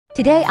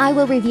Today I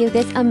will review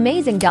this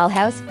amazing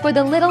dollhouse for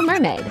the Little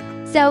Mermaid.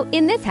 So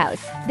in this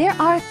house, there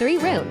are 3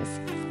 rooms.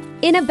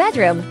 In a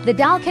bedroom, the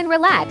doll can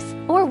relax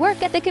or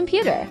work at the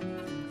computer.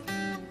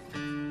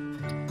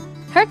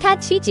 Her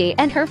cat Chi-Chi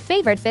and her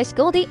favorite fish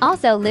Goldie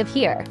also live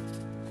here.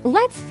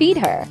 Let's feed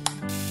her.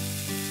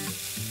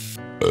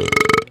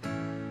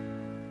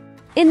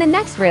 In the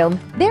next room,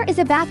 there is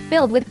a bath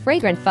filled with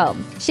fragrant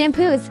foam.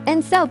 Shampoos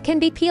and soap can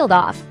be peeled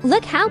off.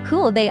 Look how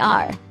cool they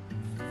are.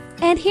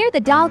 And here the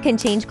doll can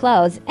change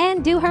clothes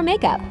and do her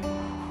makeup.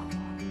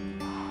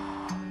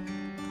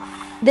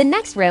 The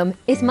next room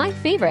is my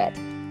favorite.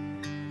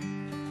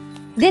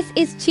 This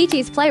is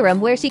Chi-Chi's playroom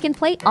where she can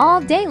play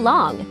all day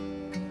long.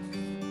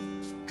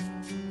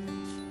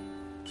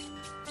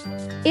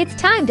 It's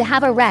time to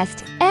have a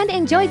rest and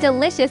enjoy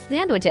delicious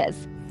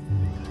sandwiches.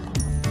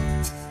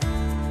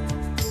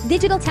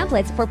 Digital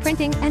templates for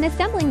printing and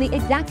assembling the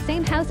exact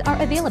same house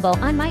are available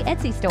on my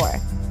Etsy store.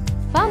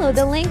 Follow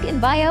the link in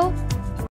bio